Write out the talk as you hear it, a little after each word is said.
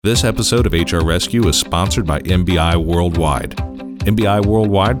This episode of HR Rescue is sponsored by MBI Worldwide. MBI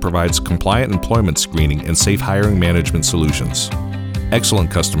Worldwide provides compliant employment screening and safe hiring management solutions. Excellent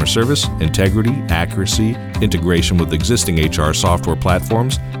customer service, integrity, accuracy, integration with existing HR software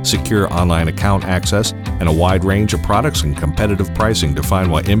platforms, secure online account access, and a wide range of products and competitive pricing define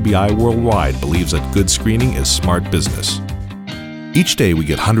why MBI Worldwide believes that good screening is smart business. Each day we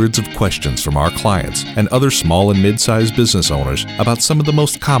get hundreds of questions from our clients and other small and mid-sized business owners about some of the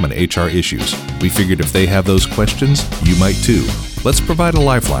most common HR issues. We figured if they have those questions, you might too. Let's provide a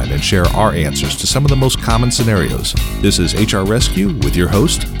lifeline and share our answers to some of the most common scenarios. This is HR Rescue with your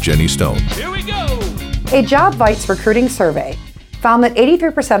host, Jenny Stone. Here we go! A JobVites recruiting survey found that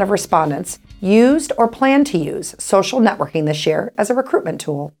 83% of respondents used or plan to use social networking this year as a recruitment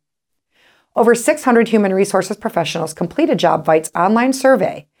tool. Over 600 human resources professionals completed JobVites' online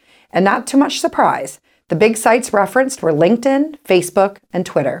survey, and not too much surprise, the big sites referenced were LinkedIn, Facebook, and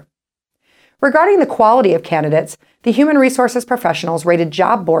Twitter. Regarding the quality of candidates, the human resources professionals rated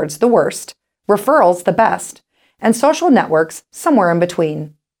job boards the worst, referrals the best, and social networks somewhere in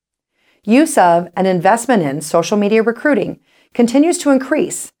between. Use of and investment in social media recruiting continues to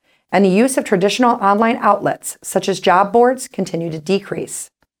increase, and the use of traditional online outlets such as job boards continue to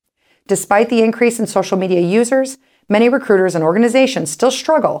decrease. Despite the increase in social media users, many recruiters and organizations still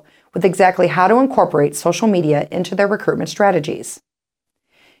struggle with exactly how to incorporate social media into their recruitment strategies.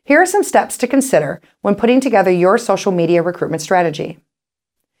 Here are some steps to consider when putting together your social media recruitment strategy.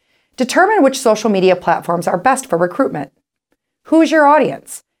 Determine which social media platforms are best for recruitment. Who is your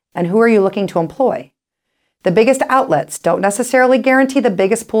audience, and who are you looking to employ? The biggest outlets don't necessarily guarantee the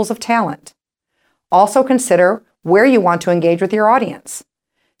biggest pools of talent. Also consider where you want to engage with your audience.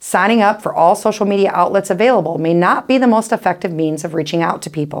 Signing up for all social media outlets available may not be the most effective means of reaching out to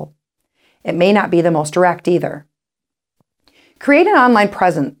people. It may not be the most direct either. Create an online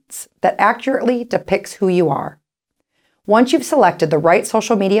presence that accurately depicts who you are. Once you've selected the right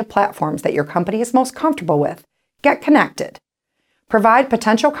social media platforms that your company is most comfortable with, get connected. Provide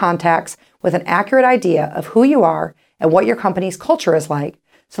potential contacts with an accurate idea of who you are and what your company's culture is like,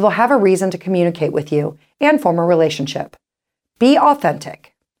 so they'll have a reason to communicate with you and form a relationship. Be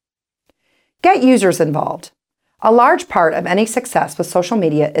authentic. Get users involved. A large part of any success with social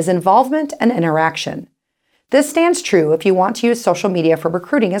media is involvement and interaction. This stands true if you want to use social media for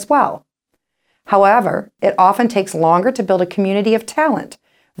recruiting as well. However, it often takes longer to build a community of talent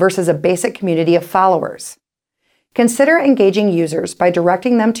versus a basic community of followers. Consider engaging users by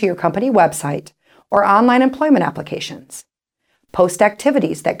directing them to your company website or online employment applications. Post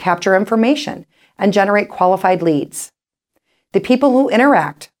activities that capture information and generate qualified leads. The people who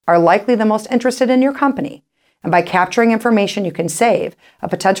interact are likely the most interested in your company, and by capturing information you can save a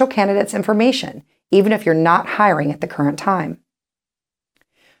potential candidate's information even if you're not hiring at the current time.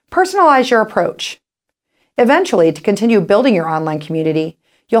 Personalize your approach. Eventually, to continue building your online community,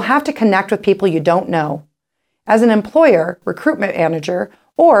 you'll have to connect with people you don't know. As an employer, recruitment manager,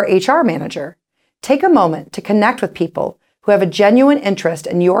 or HR manager, take a moment to connect with people who have a genuine interest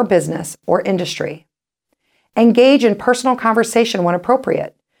in your business or industry. Engage in personal conversation when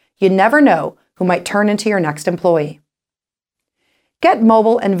appropriate. You never know who might turn into your next employee. Get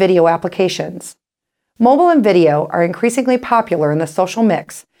mobile and video applications. Mobile and video are increasingly popular in the social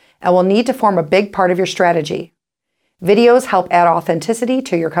mix and will need to form a big part of your strategy. Videos help add authenticity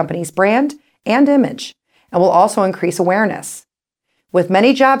to your company's brand and image and will also increase awareness. With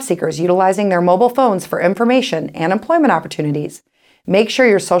many job seekers utilizing their mobile phones for information and employment opportunities, make sure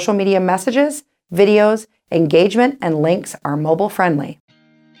your social media messages, videos, engagement, and links are mobile friendly.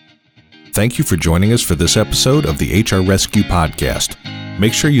 Thank you for joining us for this episode of the HR Rescue Podcast.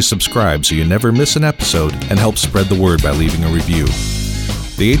 Make sure you subscribe so you never miss an episode and help spread the word by leaving a review.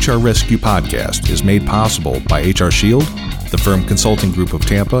 The HR Rescue Podcast is made possible by HR Shield, the Firm Consulting Group of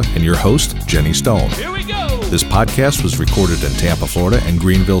Tampa, and your host, Jenny Stone. Here we go! This podcast was recorded in Tampa, Florida and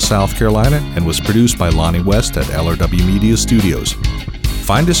Greenville, South Carolina, and was produced by Lonnie West at LRW Media Studios.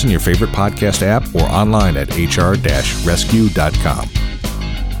 Find us in your favorite podcast app or online at hr-rescue.com.